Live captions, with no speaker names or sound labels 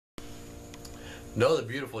Another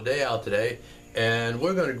beautiful day out today, and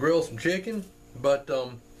we're going to grill some chicken, but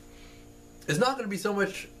it's not going to be so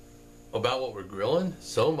much about what we're grilling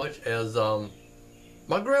so much as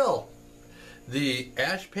my grill. The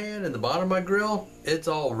ash pan in the bottom of my grill, it's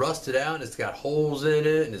all rusted out and it's got holes in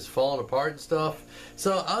it and it's falling apart and stuff.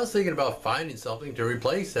 So I was thinking about finding something to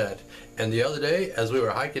replace that. And the other day, as we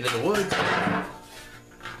were hiking in the woods,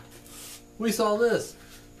 we saw this.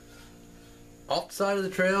 Off the side of the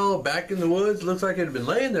trail, back in the woods, looks like it had been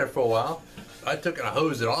laying there for a while. I took and I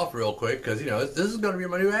hosed it off real quick because, you know, this is going to be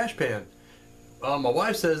my new ash pan. My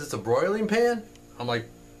wife says it's a broiling pan. I'm like,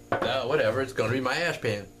 whatever, it's going to be my ash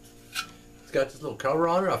pan. It's got this little cover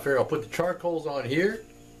on it. I figure I'll put the charcoals on here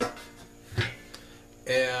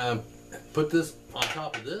and put this on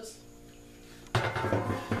top of this.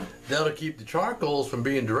 That'll keep the charcoals from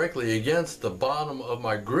being directly against the bottom of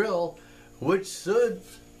my grill, which should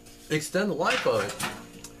extend the life of it.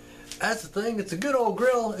 That's the thing, it's a good old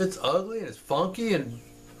grill. It's ugly and it's funky,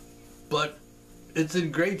 but it's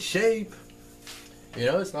in great shape. You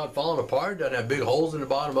know, it's not falling apart, doesn't have big holes in the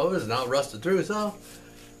bottom of it, it's not rusted through, so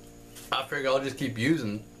I figure I'll just keep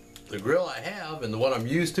using the grill I have and the one I'm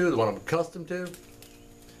used to, the one I'm accustomed to,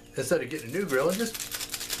 instead of getting a new grill. And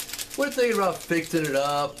just, we're thinking about fixing it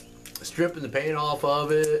up, stripping the paint off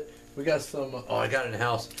of it. We got some, I got it in the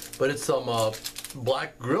house, but it's some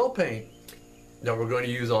black grill paint that we're going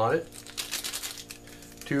to use on it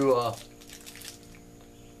to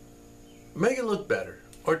make it look better,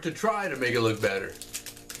 or to try to make it look better.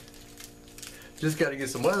 Just got to get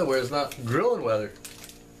some weather where it's not grilling weather.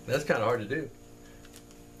 That's kind of hard to do.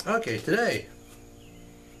 Okay, today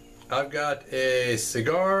I've got a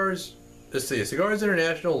Cigars, let's see, a Cigars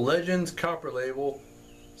International Legends copper label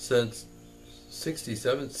since series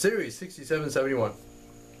 6771.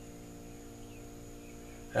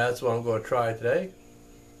 That's what I'm going to try today.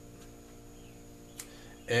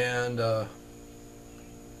 And that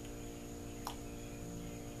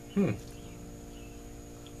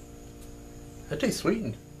tastes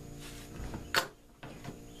sweetened.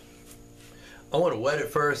 I want to wet it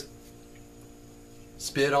first,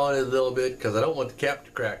 spit on it a little bit because I don't want the cap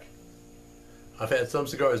to crack. I've had some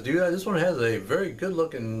cigars do that. This one has a very good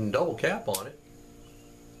looking double cap on it.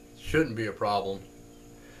 Shouldn't be a problem.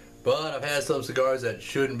 But I've had some cigars that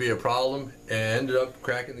shouldn't be a problem and ended up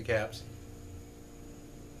cracking the caps.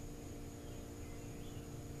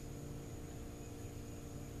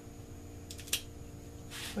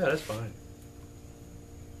 Yeah, that's fine.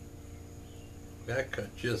 That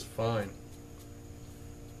cut just fine.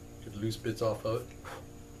 Get loose bits off of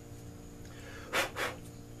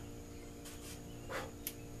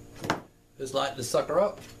it. Just lighten the sucker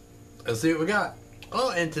up. Let's see what we got.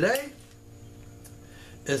 Oh, and today,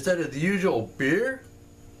 instead of the usual beer,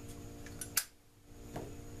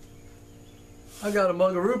 I got a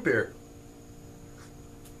mug of root beer.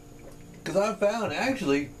 Because I found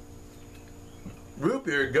actually root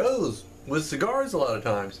beer goes with cigars a lot of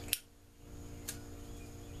times.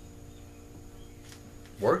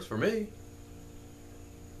 Works for me.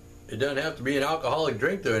 It doesn't have to be an alcoholic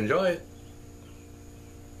drink to enjoy it.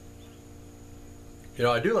 You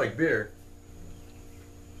know, I do like beer.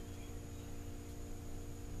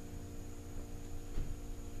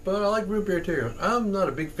 But I like root beer too. I'm not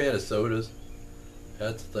a big fan of sodas.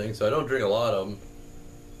 That's the thing, so I don't drink a lot of them.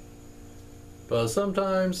 But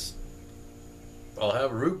sometimes I'll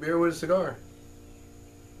have a root beer with a cigar.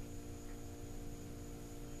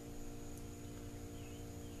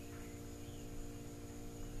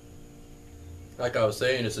 Like I was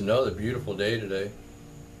saying, it's another beautiful day today.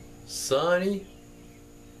 Sunny,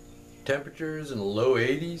 temperatures in the low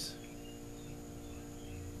 80s.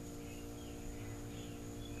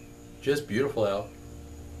 Just beautiful out.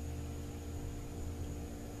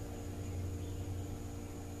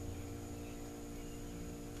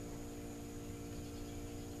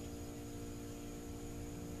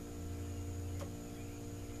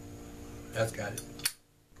 That's got it.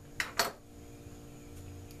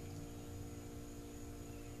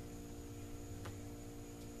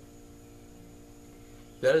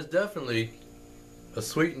 That is definitely a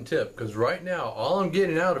sweetened tip, because right now all I'm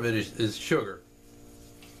getting out of it is sugar.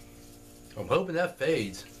 I'm hoping that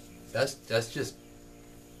fades. That's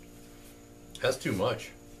too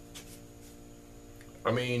much.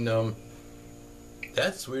 I mean,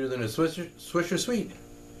 that's sweeter than a Swisher Sweet.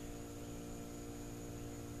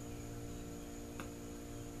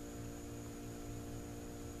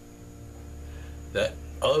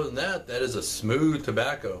 Other than that, that is a smooth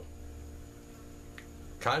tobacco.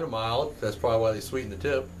 Kind of mild. That's probably why they sweeten the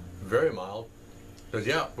tip. Very mild. Because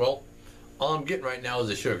yeah, well, all I'm getting right now is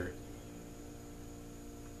the sugar.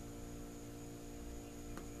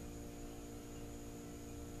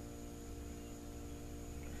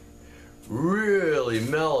 really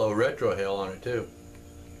mellow retrohale on it too.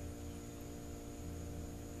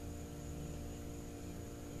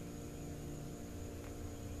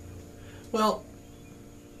 Well,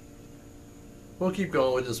 we'll keep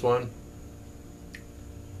going with this one,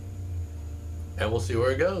 and we'll see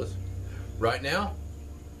where it goes. Right now,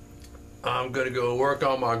 I'm gonna go work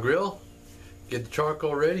on my grill, get the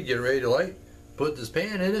charcoal ready, get it ready to light, put this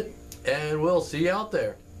pan in it, and we'll see you out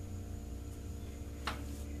there.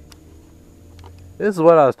 This is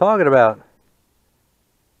what I was talking about.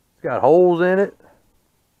 It's got holes in it.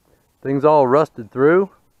 Things all rusted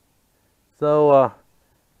through. So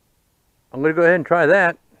I'm going to go ahead and try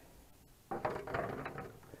that.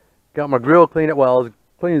 Got my grill cleaned up. Well, as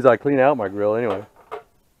clean as I clean out my grill anyway.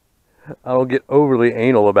 I don't get overly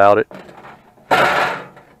anal about it.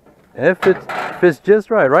 And it fits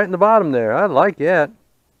just right in the bottom there. I like that.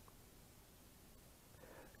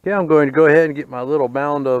 Okay, I'm going to go ahead and get my little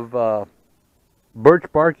mound of birch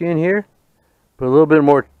bark in here. Put a little bit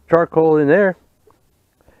more charcoal in there.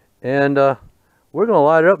 And we're going to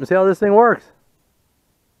light it up and see how this thing works.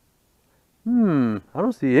 I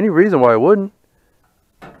don't see any reason why it wouldn't.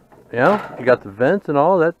 You know, you got the vents and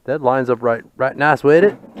all that. That lines up right nice with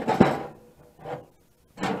it.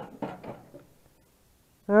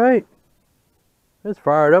 All right, let's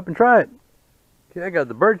fire it up and try it. Okay, I got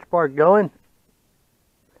the birch bark going.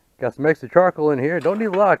 Got some extra charcoal in here. Don't need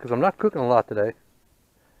a lot because I'm not cooking a lot today.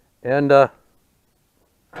 And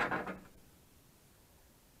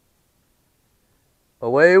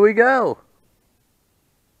away we go.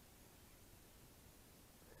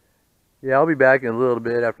 Yeah, I'll be back in a little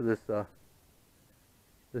bit after this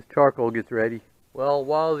this charcoal gets ready. Well,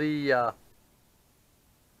 while the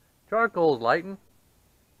charcoal is lighting,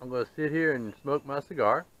 I'm going to sit here and smoke my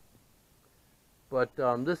cigar. But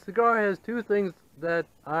this cigar has two things that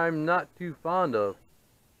I'm not too fond of.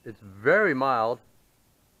 It's very mild.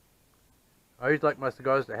 I always like my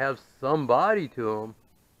cigars to have some body to them.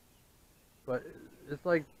 But it's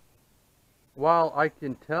like, while I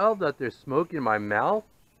can tell that there's smoke in my mouth,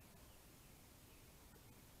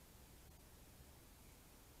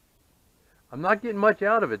 I'm not getting much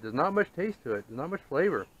out of it. There's not much taste to it. There's not much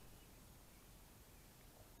flavor.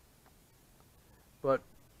 But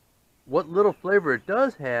what little flavor it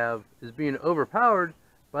does have is being overpowered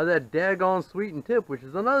by that daggone sweetened tip, which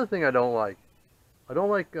is another thing I don't like. I don't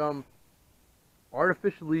like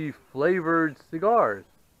artificially flavored cigars,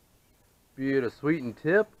 be it a sweetened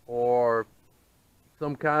tip or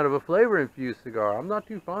some kind of a flavor infused cigar. I'm not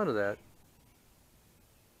too fond of that.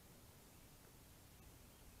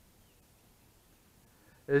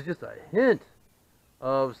 There's just a hint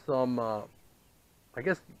of some I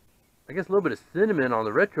guess a little bit of cinnamon on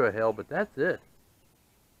the retrohale, but that's it.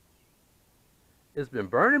 It's been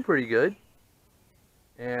burning pretty good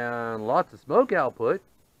and lots of smoke output.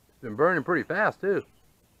 It's been burning pretty fast too.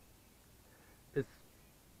 It's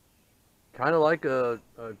kind of like a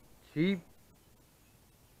cheap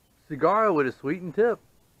cigar with a sweetened tip.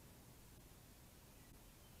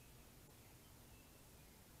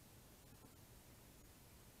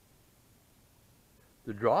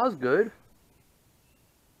 The draw's good.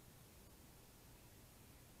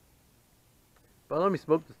 But let me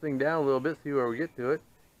smoke this thing down a little bit, see where we get to it.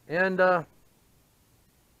 And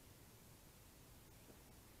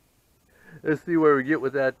let's see where we get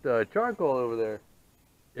with that charcoal over there.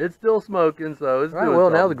 It's still smoking, so it's doing well,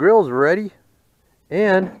 something. Now the grill's ready.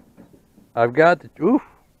 And I've got the, oof,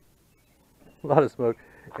 a lot of smoke.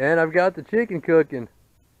 And I've got the chicken cooking.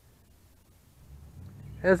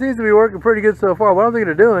 And it seems to be working pretty good so far. What I'm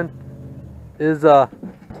thinking of doing is,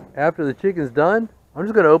 after the chicken's done, I'm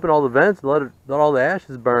just going to open all the vents and let all the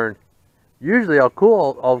ashes burn. Usually I'll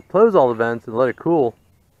close all the vents and let it cool.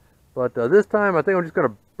 But this time I think I'm just going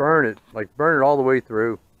to burn it, like burn it all the way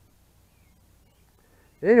through.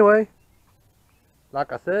 Anyway,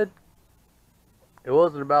 like I said, it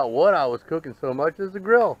wasn't about what I was cooking so much as the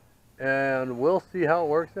grill. And we'll see how it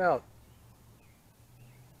works out.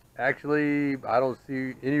 Actually, I don't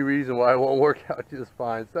see any reason why it won't work out just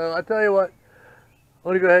fine. So I tell you what, I'm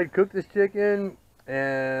going to go ahead and cook this chicken.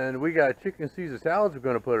 And we got chicken Caesar salads we're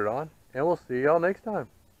going to put it on. And we'll see y'all next time.